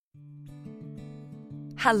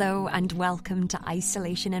Hello and welcome to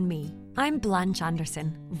Isolation and Me. I'm Blanche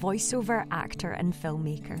Anderson, voiceover actor and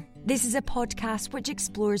filmmaker. This is a podcast which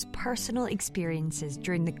explores personal experiences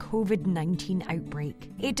during the COVID-19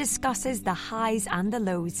 outbreak. It discusses the highs and the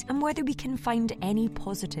lows and whether we can find any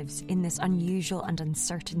positives in this unusual and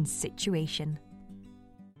uncertain situation.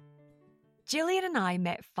 Gillian and I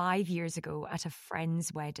met 5 years ago at a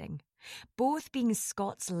friend's wedding. Both being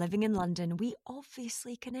Scots living in London, we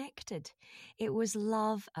obviously connected. It was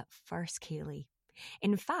love at first Ceilidh.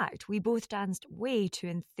 In fact, we both danced way too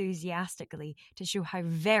enthusiastically to show how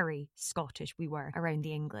very Scottish we were around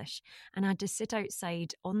the English, and had to sit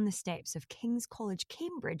outside on the steps of King's College,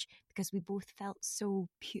 Cambridge, because we both felt so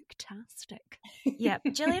puke-tastic. Yeah,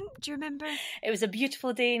 Gillian, do you remember? It was a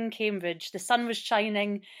beautiful day in Cambridge. The sun was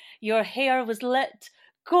shining. Your hair was lit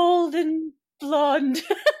golden blonde.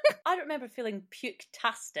 I don't remember feeling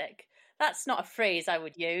puke-tastic. That's not a phrase I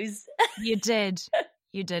would use. You did.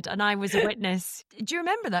 You did, and I was a witness. Do you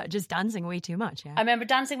remember that? Just dancing way too much, yeah? I remember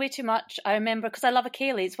dancing way too much. I remember, because I love a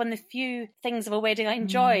Ceilidh, it's one of the few things of a wedding I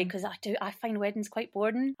enjoy, because I find weddings quite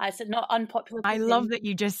boring. It's not unpopular. I love that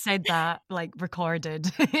you just said that, like,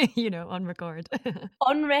 recorded, on record.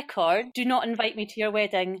 On record, do not invite me to your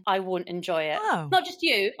wedding. I won't enjoy it. Oh. Not just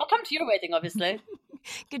you. I'll come to your wedding, obviously.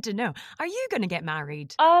 Good to know. Are you going to get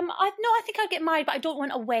married? I think I'll get married, but I don't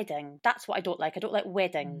want a wedding. That's what I don't like. I don't like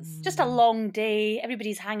weddings. Just a long day.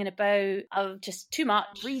 Everybody's hanging about. Just too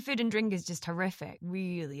much. Free food and drink is just horrific.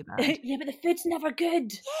 Really bad. Yeah, but the food's never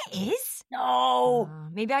good. Yeah, it is. No.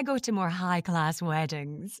 Maybe I go to more high-class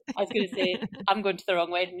weddings. I was going to say, I'm going to the wrong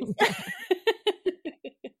weddings.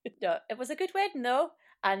 No, it was a good wedding, though.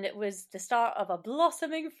 And it was the start of a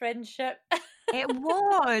blossoming friendship. It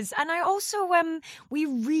was. And I also, we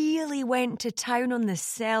really went to town on the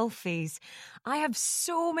selfies. I have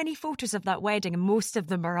so many photos of that wedding and most of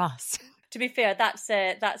them are us. To be fair, that's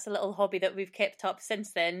a little hobby that we've kept up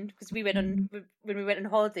since then, because we went on when we went on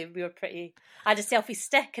holiday. We were pretty. I had a selfie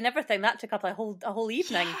stick and everything. That took up a whole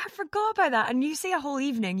evening. Yeah, I forgot about that. And you say a whole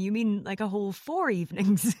evening, you mean like a whole 4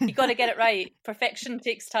 evenings? You got to get it right. Perfection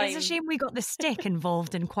takes time. It's a shame we got the stick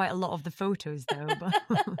involved in quite a lot of the photos, though.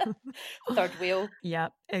 But... Third wheel. Yeah,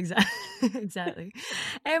 exactly.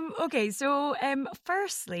 Okay, so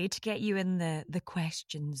firstly, to get you in the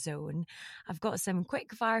question zone, I've got some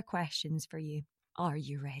quick fire questions for you. Are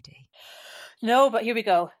you ready? No, but here we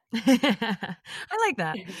go. I like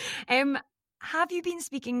that. Have you been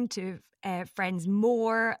speaking to friends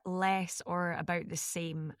more, less, or about the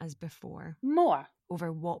same as before? More.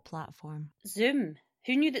 Over what platform? Zoom.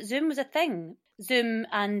 Who knew that Zoom was a thing? Zoom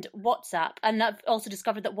and WhatsApp. And I've also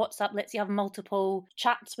discovered that WhatsApp lets you have multiple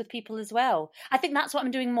chats with people as well. I think that's what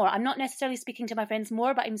I'm doing more. I'm not necessarily speaking to my friends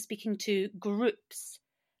more, but I'm speaking to groups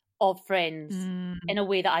of friends in a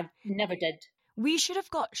way that I never did. We should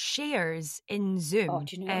have got shares in Zoom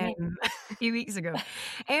do you know what I mean? a few weeks ago.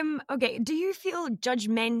 Okay, do you feel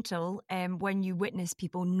judgmental when you witness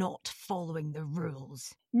people not following the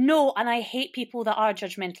rules? No, and I hate people that are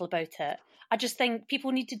judgmental about it. I just think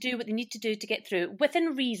people need to do what they need to do to get through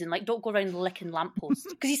within reason. Like, don't go around licking lampposts.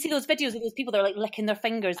 Because you see those videos of those people that are like licking their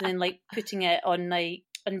fingers and then like putting it on like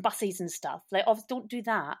on buses and stuff. Like, obviously, don't do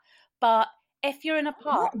that. But if you're in a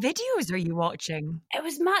park... What videos are you watching? It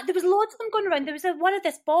was mad. There was loads of them going around. There was one of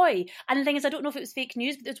this boy. And the thing is, I don't know if it was fake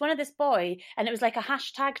news, but there was one of this boy, and it was like a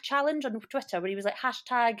hashtag challenge on Twitter where he was like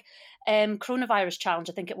hashtag coronavirus challenge,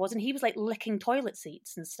 I think it was. And he was like licking toilet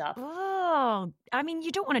seats and stuff. Oh, I mean,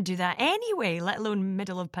 you don't want to do that anyway, let alone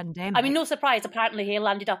middle of pandemic. I mean, no surprise. Apparently he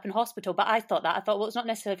landed up in hospital, but I thought, well, it's not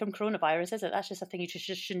necessarily from coronavirus, is it? That's just a thing you just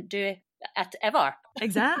shouldn't do ever.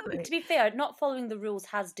 Exactly. To be fair, not following the rules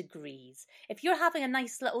has degrees. If you're having a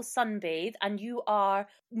nice little sunbathe and you are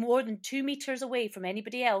more than 2 meters away from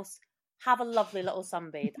anybody else, have a lovely little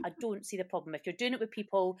sunbathe. I don't see the problem. If you're doing it with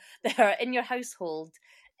people that are in your household,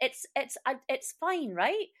 it's fine,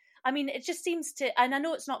 right? I mean, it just seems to, and I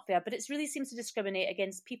know it's not fair, but it really seems to discriminate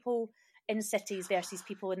against people in cities versus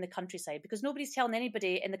people in the countryside, because nobody's telling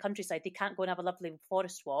anybody in the countryside they can't go and have a lovely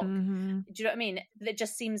forest walk. Mm-hmm. Do you know what I mean? It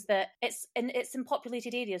just seems that it's in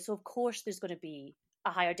populated areas, so of course there's going to be a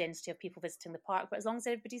higher density of people visiting the park, but as long as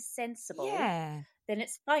everybody's sensible, then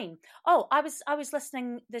it's fine. Oh, I was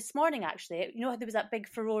listening this morning, actually. You know how there was that big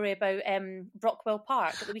furore about Brockwell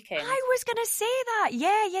Park at the weekend? I was going to say that.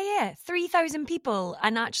 Yeah. 3,000 people.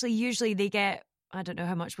 And actually, usually they get, I don't know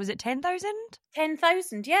how much, was it 10,000?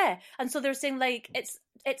 10,000, yeah. And so they're saying, like, it's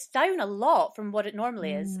it's down a lot from what it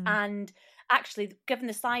normally is. And actually, given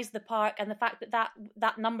the size of the park and the fact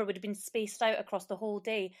that number would have been spaced out across the whole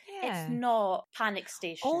day, it's not panic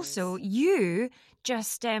stations. Also, you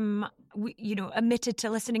just, admitted to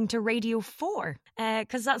listening to Radio 4,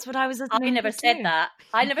 because that's what I was listening to. I never said that.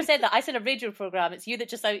 I never said that. I said a radio programme. It's you that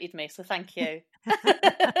just outed me, so thank you.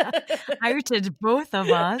 Outed both of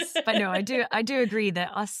us. But no, I do agree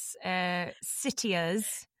that us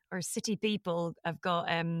cityas or city people have got,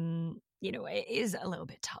 it is a little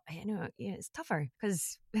bit tough. It's tougher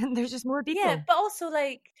because there's just more people. Yeah, but also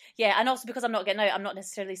and also because I'm not getting out, I'm not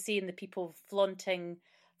necessarily seeing the people flaunting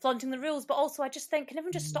the rules. But also, I just think, can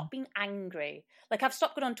everyone just stop being angry? Like, I've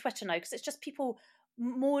stopped going on Twitter now because it's just people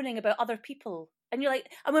moaning about other people. And you're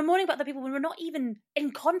like, and we're moaning about other people when we're not even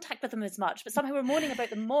in contact with them as much, but somehow we're moaning about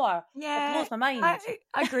them more. Yeah, it blows my mind.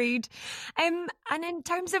 Agreed. And in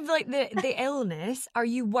terms of like the illness, are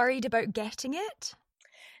you worried about getting it?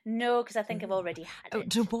 No, because I think I've already had it.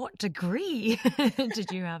 To what degree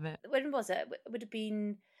did you have it? When was it? It would have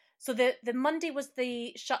been... So the Monday was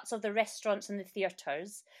the shuts of the restaurants and the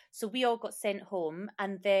theatres. So we all got sent home.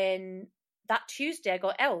 And then that Tuesday I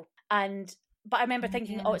got ill. But I remember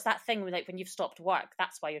thinking, it's that thing when you've stopped work,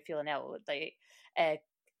 that's why you're feeling ill.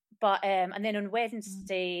 And then on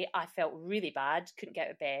Wednesday I felt really bad, couldn't get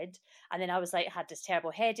out of bed. And then I was had this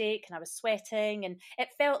terrible headache and I was sweating and it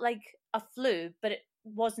felt like a flu, but it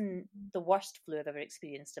wasn't the worst flu I've ever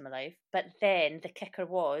experienced in my life. But then the kicker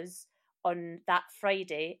was, on that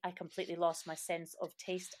Friday, I completely lost my sense of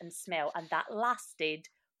taste and smell, and that lasted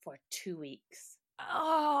for 2 weeks.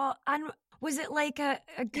 Oh, and was it like a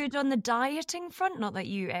good on the dieting front? Not that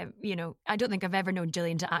you, I don't think I've ever known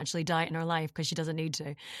Gillian to actually diet in her life because she doesn't need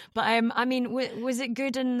to. But I mean, was it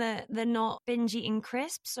good in the not binge eating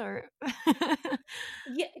crisps or?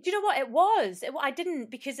 Yeah, do you know what it was? I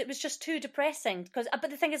didn't, because it was just too depressing. But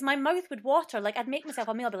the thing is, my mouth would water. I'd make myself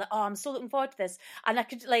a meal, I'd be like, oh, I'm so looking forward to this, and I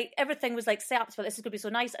could everything was set up for this is going to be so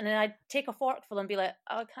nice, and then I'd take a forkful and be like,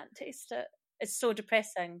 oh, I can't taste it. It's so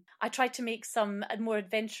depressing. I tried to make some more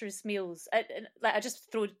adventurous meals. I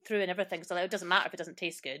just threw in everything. So it doesn't matter if it doesn't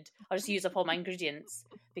taste good. I'll just use up all my ingredients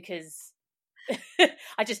because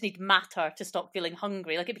I just need matter to stop feeling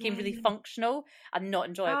hungry. It became really functional and not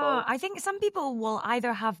enjoyable. Oh, I think some people will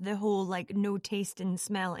either have the whole no taste and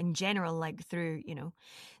smell in general, through,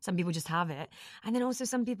 some people just have it. And then also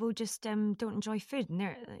some people just don't enjoy food and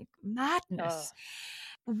they're madness. Oh.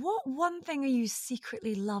 What one thing are you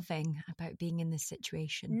secretly loving about being in this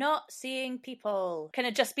situation? Not seeing people. Kind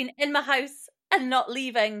of just being in my house and not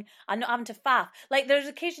leaving and not having to faff. There's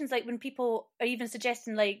occasions when people are even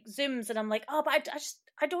suggesting Zooms and I'm like, oh, but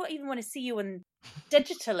I don't even want to see you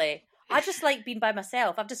digitally. I just like being by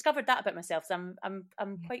myself. I've discovered that about myself. So I'm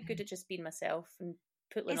quite good at just being myself and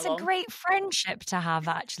putting It's along. A great friendship to have,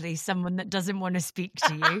 actually, someone that doesn't want to speak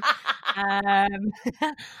to you. I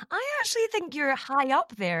actually think you're high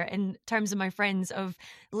up there in terms of my friends of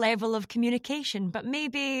level of communication, but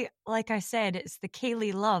maybe, like I said, it's the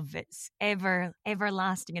Kaylee love. It's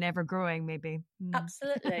everlasting and ever growing, maybe.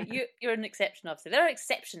 Absolutely. You're an exception, obviously. There are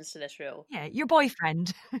exceptions to this rule. Yeah, your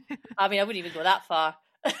boyfriend. I mean, I wouldn't even go that far.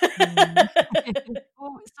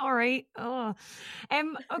 Oh, sorry. Oh,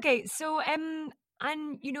 okay. So, and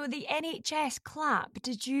the NHS clap.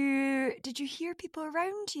 Did you hear people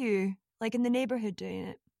around you, in the neighbourhood, doing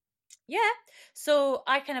it? Yeah. So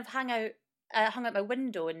I kind of hung out my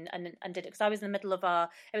window and did it because I was in the middle of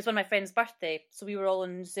it was one of my friend's birthday, so we were all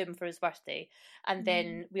on Zoom for his birthday, and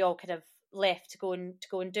then we all kind of left to go and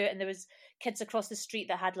do it, and there was kids across the street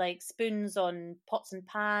that had spoons on pots and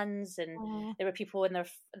pans, and there were people in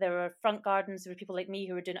there were front gardens, there were people like me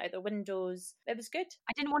who were doing it out their windows. It was good.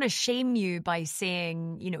 I didn't want to shame you by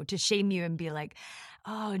saying, to shame you and be like,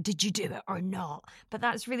 oh, did you do it or not? But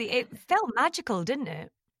that's really, it felt magical, didn't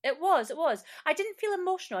it? It was. I didn't feel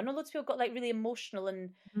emotional. I know loads of people got really emotional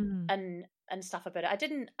and stuff about it.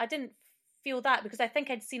 I didn't feel that because I think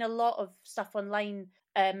I'd seen a lot of stuff online,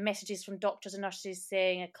 messages from doctors and nurses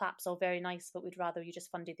saying a clap's all very nice, but we'd rather you just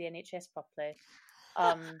funded the NHS properly.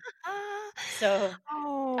 So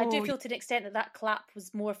I do feel to an extent that clap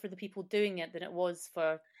was more for the people doing it than it was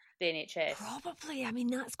for the NHS. Probably. I mean,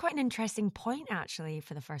 that's quite an interesting point, actually,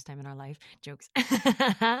 for the first time in our life. Jokes.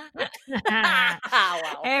 Wow.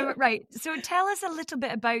 Right. So tell us a little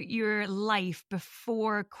bit about your life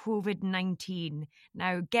before COVID-19.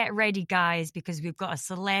 Now, get ready, guys, because we've got a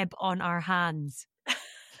celeb on our hands.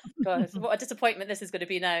 God, what a disappointment this is going to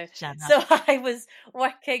be now. So I was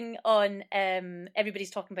working on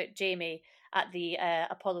Everybody's Talking About Jamie, at the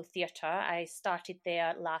Apollo Theatre. I started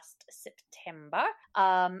there last September,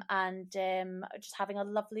 and just having a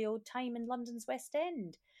lovely old time in London's West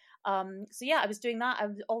End. So yeah, I was doing that. I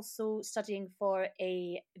was also studying for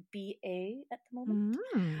a BA at the moment.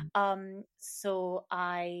 So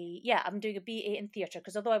I'm doing a BA in theatre,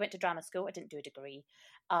 because although I went to drama school, I didn't do a degree,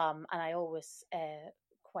 and I always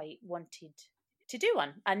quite wanted to do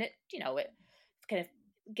one, and it kind of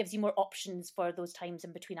gives you more options for those times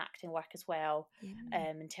in between acting work as well,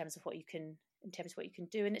 in terms of what you can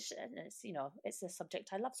do, and it's it's a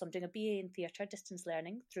subject I love. So I'm doing a BA in theatre, distance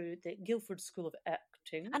learning, through the Guildford School of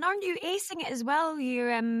Acting. And aren't you acing it as well?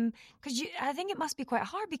 You're because I think it must be quite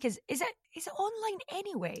hard, because is it online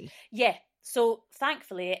anyway? Yeah. So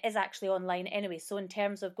thankfully, it is actually online anyway. So in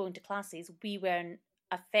terms of going to classes, we weren't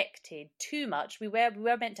affected too much. We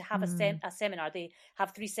were meant to have a seminar. They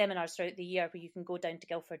have 3 seminars throughout the year where you can go down to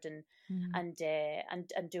Guildford and do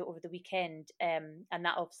it over the weekend. And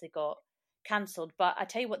that obviously got cancelled. But I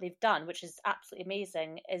tell you what they've done, which is absolutely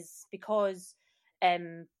amazing, is because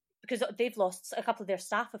they've lost a couple of their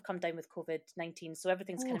staff have come down with COVID-19, so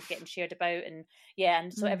everything's kind of getting shared about,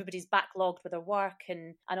 and so everybody's backlogged with their work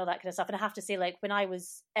and all that kind of stuff. And I have to say, like, when I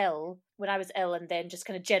was ill and then just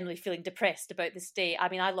kind of generally feeling depressed about the state, I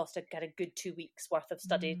mean, I lost a kind of good 2 weeks worth of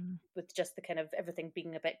study with just the kind of everything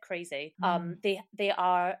being a bit crazy. They've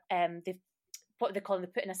what they call them,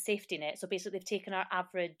 they put in a safety net. So basically they've taken our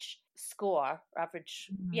average score,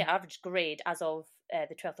 average grade as of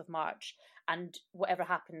the 12th of March, and whatever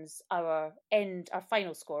happens, our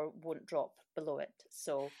final score won't drop below it.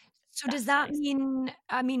 So does that mean,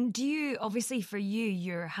 I mean, do you, obviously for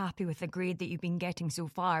you're happy with the grade that you've been getting so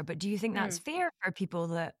far, but do you think that's fair for people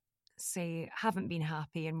that say haven't been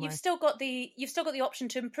happy and you've still got the option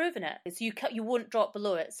to improve in it, so you won't drop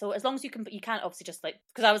below it. So as long as you can't obviously just, like,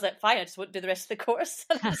 because I was like, fine, I just won't do the rest of the course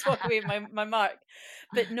and just walk away with my mark.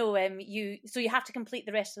 But no, you have to complete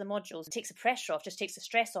the rest of the modules. It takes the pressure off, just takes the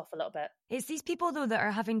stress off a little bit. It's these people though that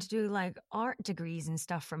are having to do like art degrees and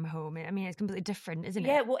stuff from home. I mean, it's completely different, isn't it?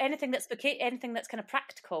 Yeah, well, anything that's kind of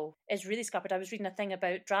practical is really scuppered. I was reading a thing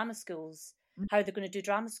about drama schools, how they're going to do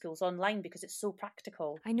drama schools online because it's so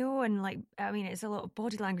practical. I know, and like, I mean, it's a lot of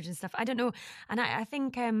body language and stuff. I don't know, and I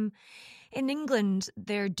think in England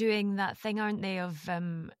they're doing that thing, aren't they, of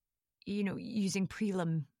using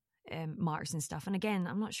prelim marks and stuff. And again,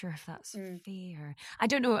 I'm not sure if that's fair. I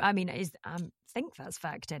don't know. I mean, I think that's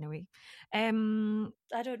fact anyway. I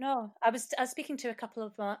don't know. I was speaking to a couple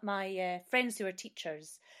of my friends who are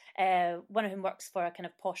teachers. One of whom works for a kind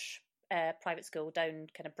of posh private school down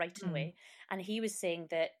kind of Brighton way, and he was saying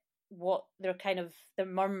that what their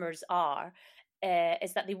murmurs are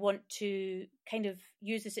is that they want to kind of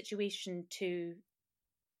use the situation to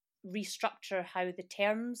restructure how the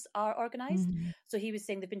terms are organised. So he was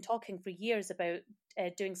saying they've been talking for years about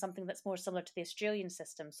doing something that's more similar to the Australian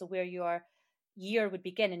system, so where your year would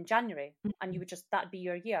begin in January and you would that'd be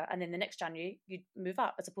your year, and then the next January you'd move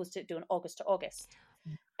up, as opposed to doing August to August.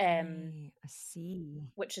 I see.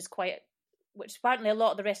 Which apparently a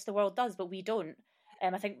lot of the rest of the world does, but we don't.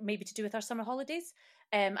 I think maybe to do with our summer holidays.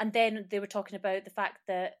 And then they were talking about the fact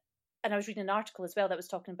that, and I was reading an article as well that was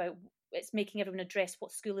talking about it's making everyone address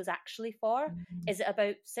what school is actually for. Is it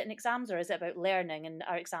about sitting exams, or is it about learning? And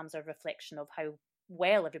our exams are a reflection of how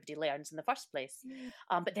well everybody learns in the first place.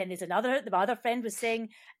 But then there's my other friend was saying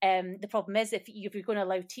the problem is if you're going to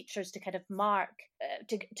allow teachers to kind of mark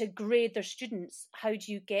to grade their students, how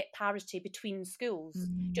do you get parity between schools? Do you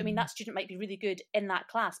know what I mean? That student might be really good in that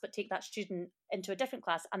class, but take that student into a different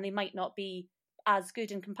class and they might not be as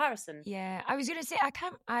good in comparison. Yeah, I was going to say,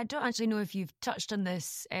 I don't actually know if you've touched on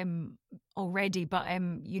this already, but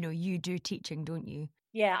you do teaching, don't you?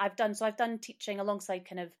 Yeah, I've done teaching alongside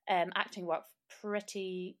kind of acting work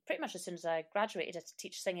pretty much as soon as I graduated. I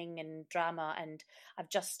teach singing and drama, and I've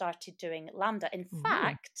just started doing LAMDA. In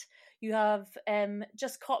fact, you have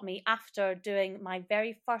just caught me after doing my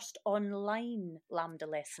very first online LAMDA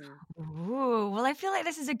lesson. Oh, well, I feel like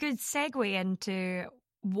this is a good segue into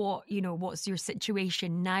what's your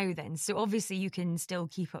situation now then? So obviously you can still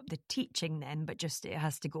keep up the teaching then, but just it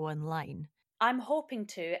has to go online. I'm hoping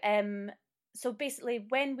to. So basically,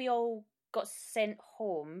 when we all got sent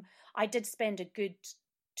home, I did spend a good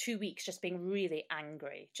 2 weeks just being really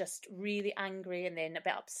angry, and then a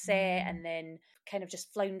bit upset, and then kind of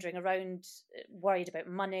just floundering around, worried about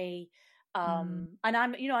money. And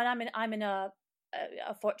I'm in a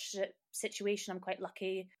fortunate situation. I'm quite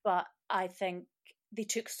lucky, but I think they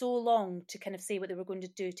took so long to kind of say what they were going to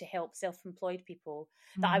do to help self-employed people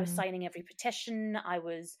that I was signing every petition, I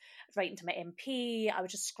was writing to my MP, I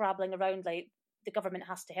was just scrabbling around like the government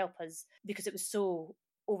has to help us, because it was so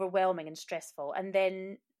overwhelming and stressful. And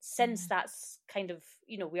then since that's kind of,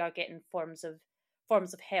 we are getting forms of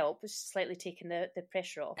help, which is slightly taking the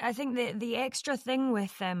pressure off. I think the extra thing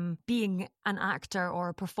with being an actor or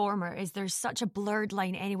a performer is there's such a blurred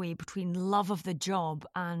line anyway between love of the job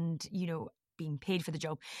and, being paid for the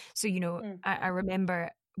job. So, I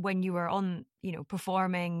remember when you were on,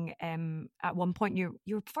 performing, at one point you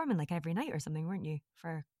were performing like every night or something, weren't you?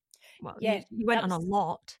 You went on a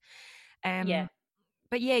lot. Yeah.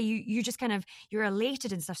 But yeah, you just kind of, you're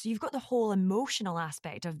elated and stuff. So you've got the whole emotional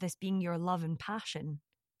aspect of this being your love and passion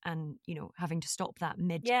and, having to stop that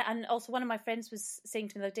mid. Yeah, and also one of my friends was saying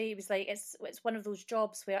to me the other day, he was like, it's one of those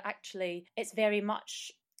jobs where actually it's very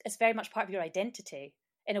much part of your identity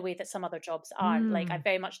in a way that some other jobs aren't. Like, I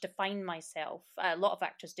very much define myself. A lot of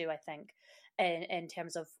actors do, I think, in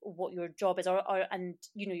terms of what your job is, and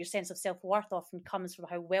your sense of self-worth often comes from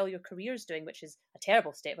how well your career is doing, which is a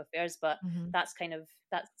terrible state of affairs, but that's kind of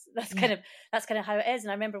kind of how it is.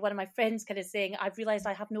 And I remember one of my friends kind of saying, I've realized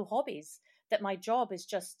I have no hobbies, that my job is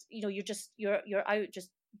just, you're out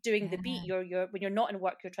just doing the beat. You're when you're not in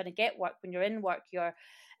work, you're trying to get work. When you're in work, you're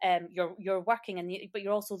working, but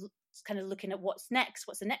you're also kind of looking at what's the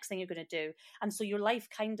next thing you're going to do. And so your life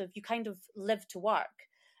you kind of live to work.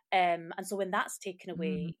 And so when that's taken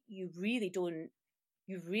away, you really don't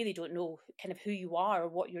know kind of who you are or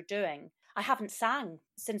what you're doing. I haven't sang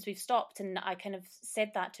since we've stopped, and I kind of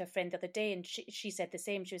said that to a friend the other day, and she said the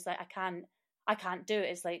same. She was like, I can't do it.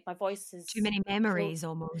 It's like my voice is too many memories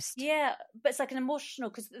almost. Yeah, but it's like an emotional,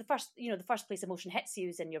 because the first place emotion hits you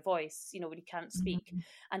is in your voice, when you can't speak.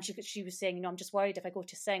 And she was saying, I'm just worried if I go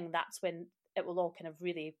to sing, that's when it will all kind of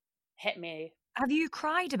really hit me. Have you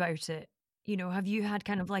cried about it? Have you had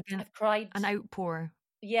kind of like I've cried, an outpour?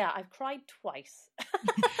 Yeah, I've cried twice.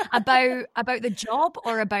 about the job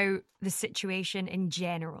or about the situation in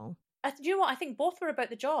general? You know what? I think both were about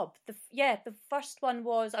the job. The first one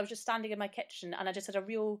was, I was just standing in my kitchen and I just had a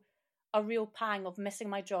real pang of missing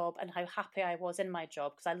my job and how happy I was in my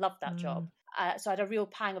job, because I loved that job. So I had a real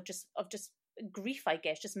pang of just grief, I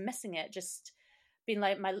guess, just missing it, just being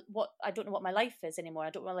like, I don't know what my life is anymore. I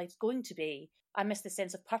don't know what my life's going to be. I miss the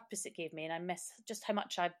sense of purpose it gave me, and I miss just how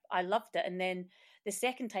much I loved it. And then the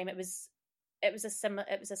second time, it was a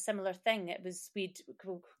similar thing. It was, we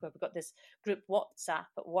got this group WhatsApp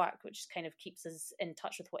at work, which kind of keeps us in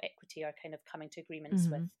touch with what Equity are kind of coming to agreements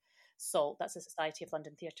with SALT. That's the Society of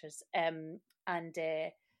London Theatres. And do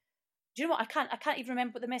you know what? I can't even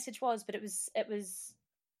remember what the message was, but it was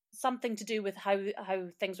something to do with how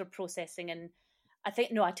things were processing. And I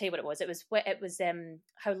think, no, I tell you what it was. It was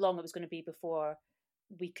how long it was going to be before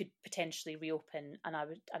we could potentially reopen. And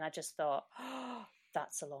I just thought, oh,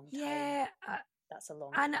 that's a long time. Yeah, that's a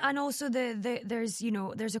long time. And also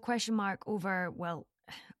there's a question mark over, well,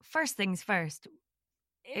 first things first.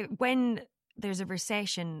 When there's a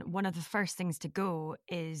recession, one of the first things to go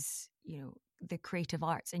is the creative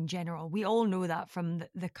arts in general. We all know that from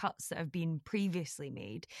the cuts that have been previously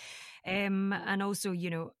made, and also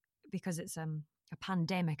because it's a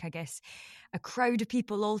pandemic, I guess, a crowd of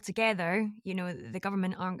people all together, the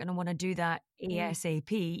government aren't going to want to do that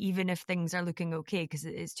ASAP, even if things are looking okay, because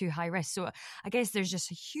it's too high risk. So I guess there's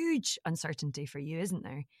just a huge uncertainty for you, isn't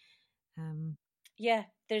there? Yeah,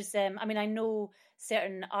 there's, I know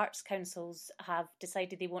certain arts councils have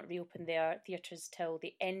decided they won't reopen their theatres till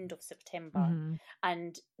the end of September.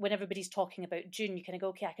 And when everybody's talking about June, you kind of go,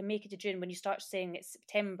 okay, I can make it to June. When you start saying it's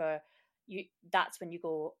September, that's when you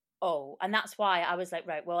go, oh. And that's why I was like,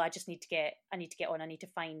 right, well, I need to get on. I need to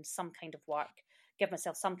find some kind of work, give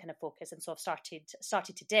myself some kind of focus. And so I've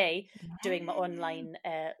started today doing my online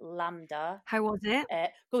LAMDA. How was it?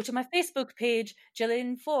 Go to my Facebook page,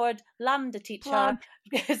 Gillian Ford, LAMDA teacher.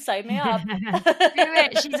 Sign me up. Do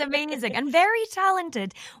it. She's amazing and very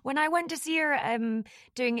talented. When I went to see her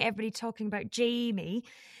doing Everybody Talking About Jamie,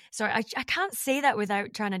 sorry, I can't say that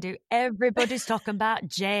without trying to do Everybody's Talking About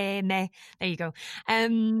Jamie. There you go.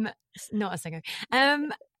 Not a singer.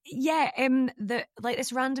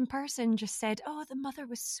 This random person just said, oh, the mother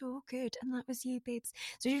was so good, and that was you, babes.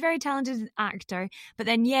 So she's a very talented actor. But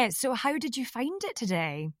then, so how did you find it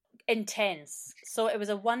today? Intense. So it was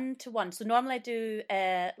a 1-to-1. So normally I do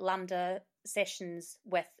LAMDA sessions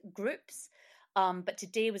with groups, but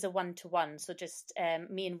today was a 1-to-1. So just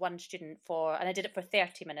me and one student and I did it for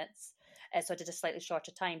 30 minutes. So I did a slightly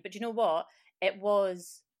shorter time. But you know what? It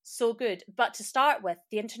was so good. But to start with,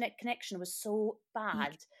 the internet connection was so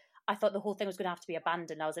bad. I thought the whole thing was going to have to be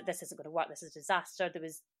abandoned. I was like, this isn't going to work. This is a disaster. There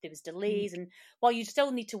was delays. And while you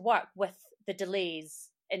still need to work with the delays,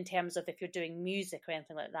 in terms of if you're doing music or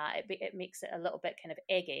anything like that. It makes it a little bit kind of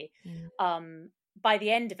eggy. By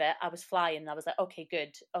the end of it, I was flying. I was like, okay,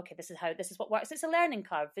 good. Okay, this is what works. It's a learning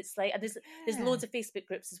curve. It's like, and there's loads of Facebook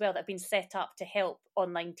groups as well that have been set up to help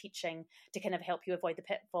online teaching, to kind of help you avoid the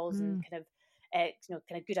pitfalls and kind of,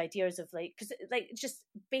 kind of good ideas of because just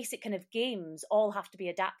basic kind of games all have to be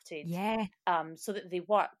adapted, so that they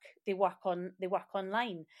work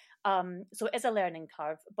online. So it is a learning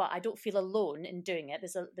curve, but I don't feel alone in doing it.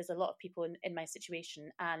 There's a lot of people in my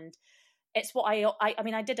situation, and it's what I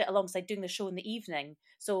mean, I did it alongside doing the show in the evening,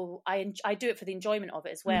 so I do it for the enjoyment of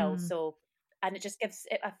it as well. So, and it just gives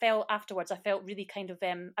it, I felt really kind of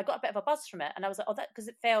I got a bit of a buzz from it, and I was like, that, because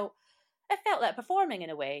it felt like performing in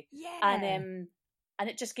a way. And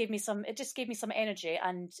it just gave me some energy,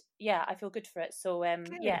 and I feel good for it. So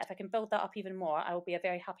if I can build that up even more, I will be a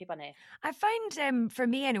very happy bunny. I find for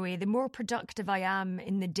me anyway, the more productive I am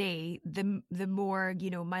in the day, the more,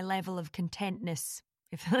 my level of contentness,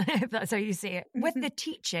 if that's how you say it, with the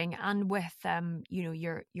teaching and with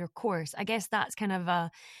your course. I guess that's kind of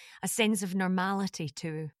a sense of normality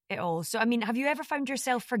to it all. So I mean, have you ever found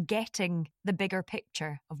yourself forgetting the bigger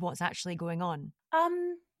picture of what's actually going on?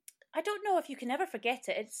 I don't know if you can ever forget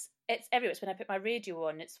it. It's everywhere. It's when I put my radio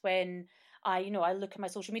on. It's when I look at my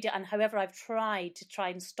social media, and however I've tried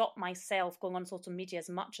and stop myself going on social media as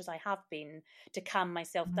much as I have been to calm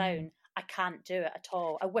myself down, I can't do it at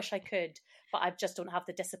all. I wish I could, but I just don't have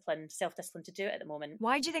the self-discipline to do it at the moment.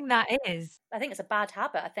 Why do you think that is? I think it's a bad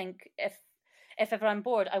habit. I think if ever I'm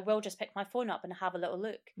bored, I will just pick my phone up and have a little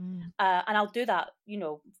look. And I'll do that,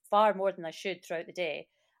 far more than I should throughout the day.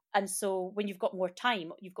 And so when you've got more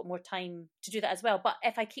time to do that as well. But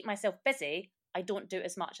if I keep myself busy, I don't do it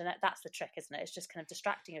as much. And that's the trick, isn't it? It's just kind of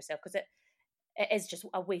distracting yourself, because it is just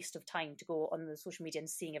a waste of time to go on the social media and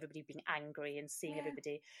seeing everybody being angry and seeing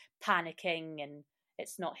everybody panicking, and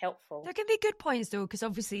it's not helpful. There can be good points though, because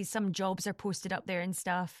obviously some jobs are posted up there and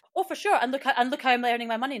stuff. Oh, for sure. And look how I'm earning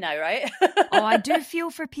my money now, right? I do feel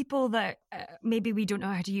for people that maybe we don't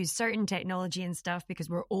know how to use certain technology and stuff because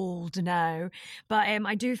we're old now. But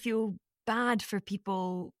I do feel bad for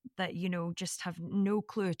people that, just have no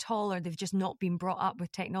clue at all, or they've just not been brought up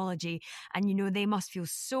with technology. And, they must feel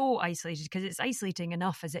so isolated, because it's isolating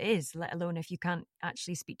enough as it is, let alone if you can't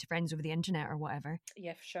actually speak to friends over the internet or whatever.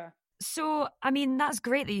 Yeah, for sure. So, I mean, that's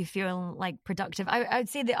great that you feel like productive. I'd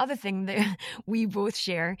say the other thing that we both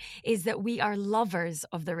share is that we are lovers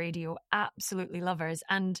of the radio, absolutely lovers.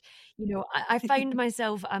 And, I find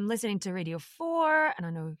myself, I'm listening to Radio 4, and I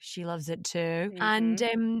know she loves it too. And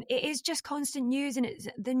it is just constant news, and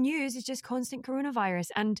the news is just constant coronavirus.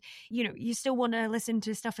 And, you still want to listen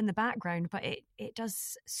to stuff in the background, but it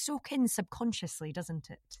does soak in subconsciously, doesn't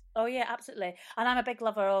it? Oh yeah, absolutely. And I'm a big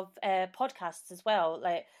lover of podcasts as well.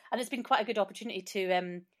 And it's been quite a good opportunity to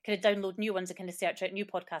kind of download new ones and kind of search out new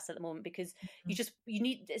podcasts at the moment, because you just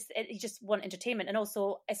want entertainment. And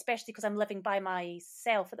also, especially because I'm living by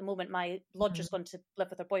myself at the moment, my lodger's gone to live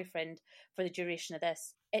with her boyfriend for the duration of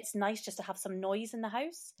this. It's nice just to have some noise in the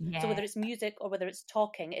house. So whether it's music or whether it's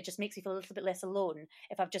talking, it just makes me feel a little bit less alone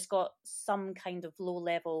if I've just got some kind of low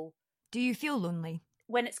level. Do you feel lonely?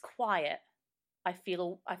 When it's quiet, I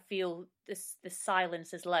feel this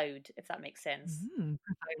silence is loud, if that makes sense.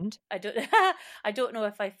 Profound. I don't know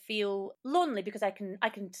if I feel lonely, because I can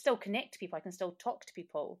still connect to people, I can still talk to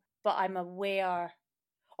people, but I'm aware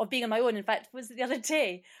of being on my own. In fact, was it the other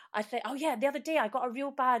day? The other day I got a real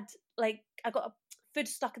bad, I got food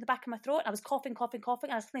stuck in the back of my throat, and I was coughing,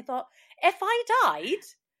 and I suddenly thought, if I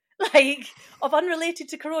died, of unrelated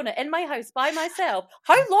to corona in my house by myself,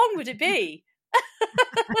 how long would it be?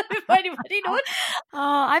 Before anybody knows.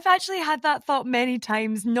 I've actually had that thought many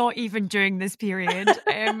times, not even during this period.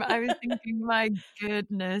 I was thinking, my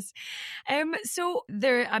goodness. So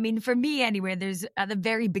for me anyway, there's, at the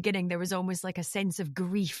very beginning, there was almost like a sense of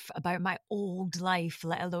grief about my old life,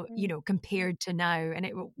 let alone, compared to now. And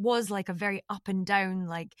it was like a very up and down,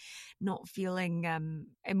 like not feeling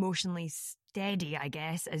emotionally steady, I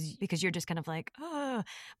guess, because you're just kind of like,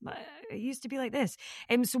 it used to be like this.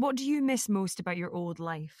 So what do you miss most about your old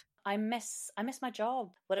life? I miss my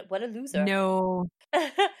job. What a loser. No.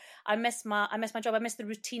 I miss my job. I miss the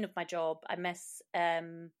routine of my job. I miss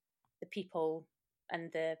the people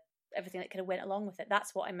and everything that kind of went along with it.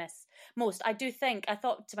 That's what I miss most. I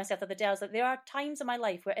thought to myself the other day, I was like, there are times in my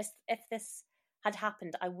life where if this had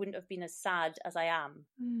happened, I wouldn't have been as sad as I am.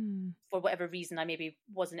 For whatever reason, I maybe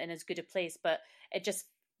wasn't in as good a place, but it just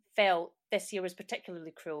felt this year was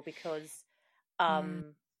particularly cruel because I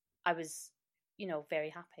was, very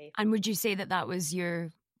happy. And would you say that was your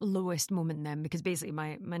lowest moment then? Because basically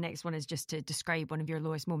my next one is just to describe one of your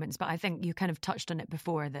lowest moments, but I think you kind of touched on it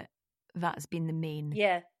before that's been the main.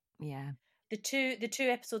 Yeah. The two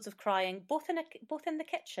episodes of crying, both in the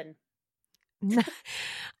kitchen.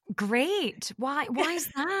 Great. Why is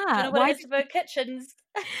that? Do you know what it is about kitchens?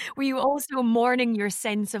 Were you also mourning your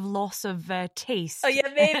sense of loss of taste? Oh, yeah,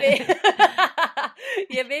 maybe.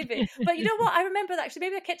 Yeah, maybe. But you know what? I remember that actually,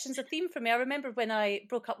 maybe the kitchen's a theme for me. I remember when I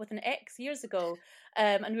broke up with an ex years ago,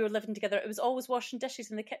 and we were living together, it was always washing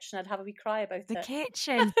dishes in the kitchen. I'd have a wee cry about the it.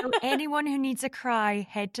 Kitchen. So anyone who needs a cry,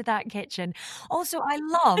 head to that kitchen. Also, I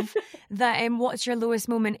love that What's Your Lowest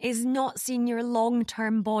Moment is not seeing your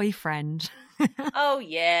long-term boyfriend. Oh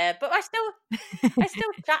yeah, but I still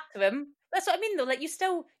chat to him. That's what I mean though. Like you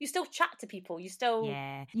still chat to people.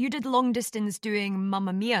 Yeah. You did long distance doing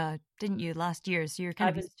Mamma Mia, didn't you, last year? So you're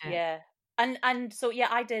kind of used to it. Yeah. And so yeah,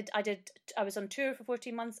 I was on tour for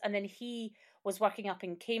 14 months, and then he was working up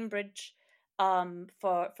in Cambridge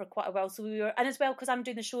for quite a while. So we were, and as well because I'm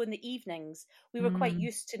doing the show in the evenings, we were quite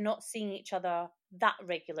used to not seeing each other that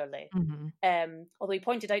regularly. Mm-hmm. Although he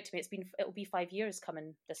pointed out to me it'll be 5 years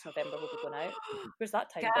coming this November, we'll be going out. Where's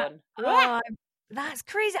that time gone? Oh, that's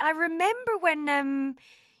crazy. I remember when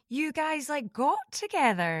you guys like got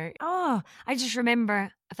together. Oh, I just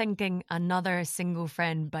remember thinking another single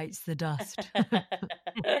friend bites the dust.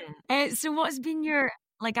 So what's been your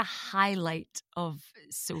like a highlight of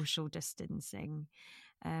social distancing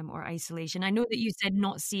or isolation? I know that you said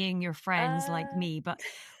not seeing your friends like me, but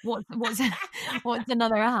what's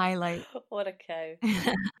another highlight? What a cow.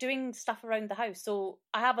 Doing stuff around the house. So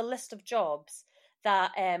I have a list of jobs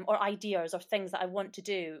that or ideas or things that I want to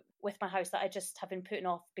do with my house that I just have been putting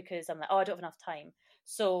off because I'm like, oh, I don't have enough time.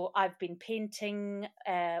 So I've been painting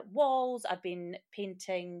walls. I've been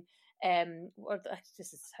painting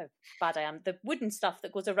this is how bad I am, the wooden stuff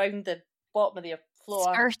that goes around the bottom of your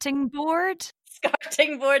floor. Skirting board,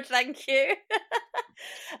 thank you.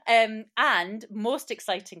 And most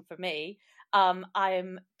exciting for me, I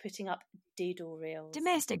am putting up dado rails.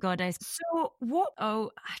 Domestic goddess. So what?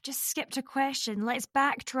 Oh, I just skipped a question. Let's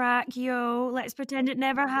backtrack, yo. Let's pretend it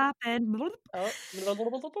never happened.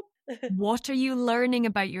 What are you learning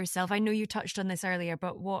about yourself? I know you touched on this earlier,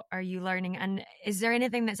 but what are you learning? And is there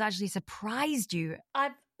anything that's actually surprised you?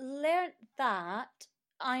 I've learned that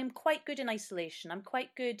I'm quite good in isolation. I'm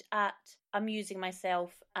quite good at amusing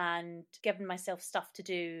myself and giving myself stuff to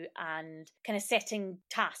do and kind of setting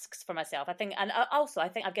tasks for myself. I think, and also I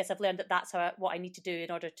guess I've learned that that's what I need to do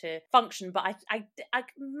in order to function. But I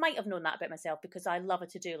might have known that about myself because I love a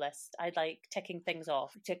to-do list. I like ticking things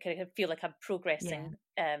off to kind of feel like I'm progressing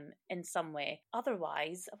in some way.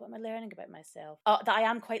 Otherwise, what am I learning about myself? That I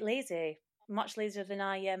am quite lazy. Much lazier than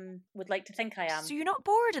I would like to think I am. So you're not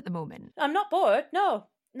bored at the moment? I'm not bored. No,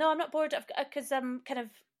 I'm not bored because I'm kind of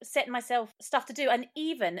setting myself stuff to do, and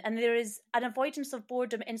there is an avoidance of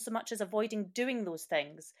boredom in so much as avoiding doing those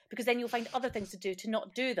things, because then you'll find other things to do to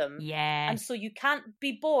not do them. Yeah. And so you can't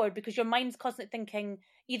be bored because your mind's constantly thinking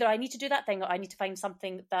either I need to do that thing or I need to find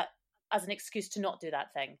something that as an excuse to not do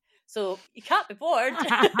that thing. So you can't be bored.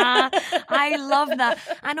 I love that.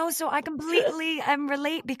 And also I completely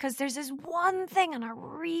relate because there's this one thing and I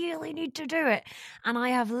really need to do it. And I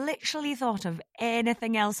have literally thought of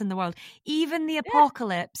anything else in the world. Even the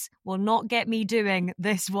apocalypse will not get me doing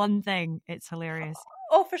this one thing. It's hilarious.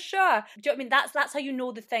 Oh, for sure. Do you know what I mean? That's how you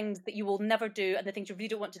know the things that you will never do and the things you really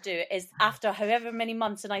don't want to do is after however many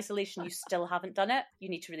months in isolation you still haven't done it. You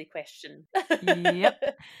need to really question.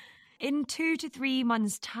 Yep. In 2 to 3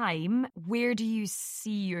 months' time, where do you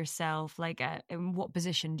see yourself? Like, in what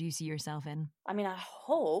position do you see yourself in? I mean, I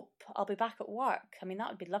hope I'll be back at work. I mean, that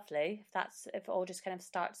would be lovely if it all just kind of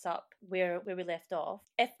starts up where we left off.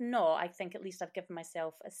 If not, I think at least I've given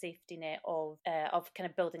myself a safety net of kind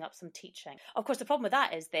of building up some teaching. Of course, the problem with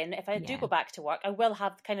that is then if I do go back to work, I will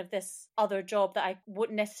have kind of this other job that I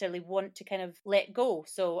wouldn't necessarily want to kind of let go.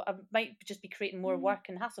 So I might just be creating more work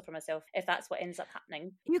and hassle for myself if that's what ends up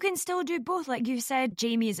happening. You can still do both. Like you said,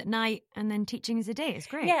 Jamie is at night and then teaching is a day. It's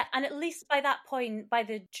great. Yeah, and at least by that point, by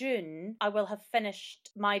the June, I will have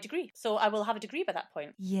finished my degree. So I will have a degree by that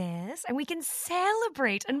point. Yes, and we can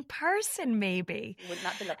celebrate in person maybe. Wouldn't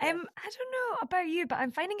that be lovely? I don't know about you, but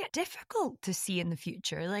I'm finding it difficult to see in the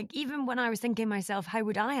future. Like even when I was thinking myself, how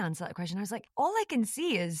would I answer that question? I was like, all I can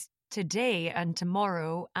see is today and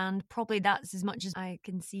tomorrow, and probably that's as much as I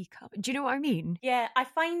can see coming. Do you know what I mean? Yeah, I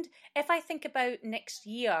find if I think about next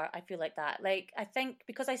year, I feel like that. Like, I think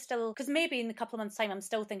because maybe in a couple of months' time, I'm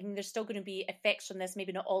still thinking there's still going to be effects from this.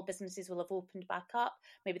 Maybe not all businesses will have opened back up.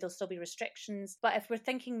 Maybe there'll still be restrictions. But if we're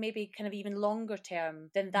thinking maybe kind of even longer term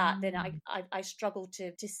than that, then I struggle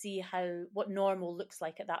to see what normal looks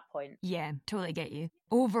like at that point. Yeah, totally get you.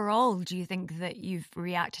 Overall, do you think that you've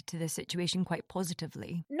reacted to this situation quite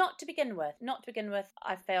positively? Not to begin with.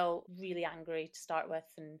 I felt really angry to start with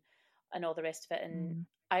and all the rest of it. And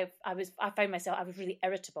I found myself, I was really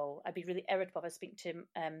irritable. I'd be really irritable if I was speaking to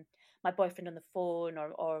my boyfriend on the phone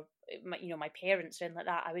or my parents or anything like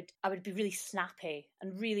that. I would be really snappy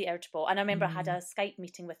and really irritable. And I remember I had a Skype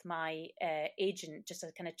meeting with my agent just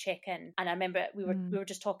to kind of check in. And I remember we were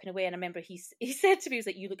just talking away, and I remember he said to me, he was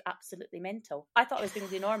like, "You look absolutely mental." I thought I was being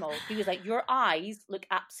really normal. He was like, "Your eyes look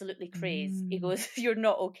absolutely crazy." He goes, "You're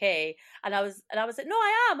not okay." And I was like, "No,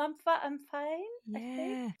 I am. I'm fine." Yeah. I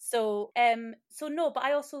think. So no, but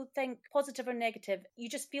I also think positive or negative, you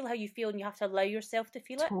just feel how you feel, and you have to allow yourself to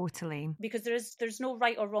feel it. Totally. Because there's no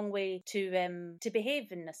right or wrong way to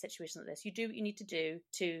behave in a situation like this. You do what you need to do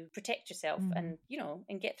to protect yourself and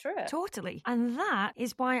get through it. Totally. And that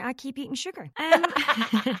is why I keep eating sugar.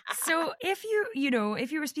 So if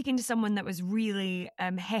you were speaking to someone that was really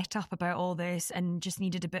het up about all this and just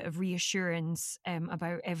needed a bit of reassurance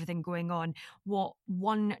about everything going on, what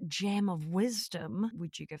one gem of wisdom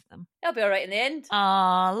would you give them? I'll be all right in the end.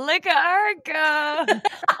 Oh, look at her go.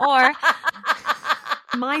 Or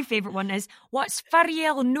my favourite one is, what's for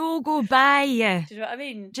you no go by you? Do you know what I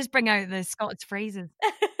mean? Just bring out the Scots phrases.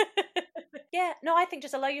 Yeah, no, I think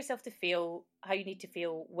just allow yourself to feel how you need to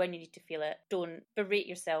feel when you need to feel it. Don't berate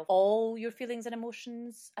yourself. All your feelings and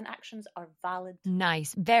emotions and actions are valid.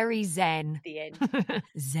 Nice. Very zen. The end.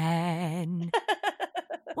 Zen.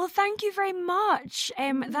 Well, thank you very much.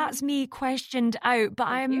 That's me questioned out, but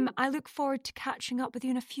I look forward to catching up with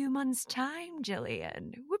you in a few months' time,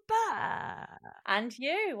 Gillian. Whoop-a. And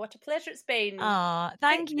you. What a pleasure it's been.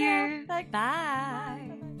 Thank you.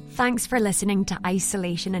 Bye. Thanks for listening to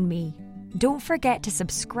Isolation and Me. Don't forget to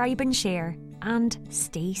subscribe and share, and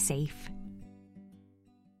stay safe.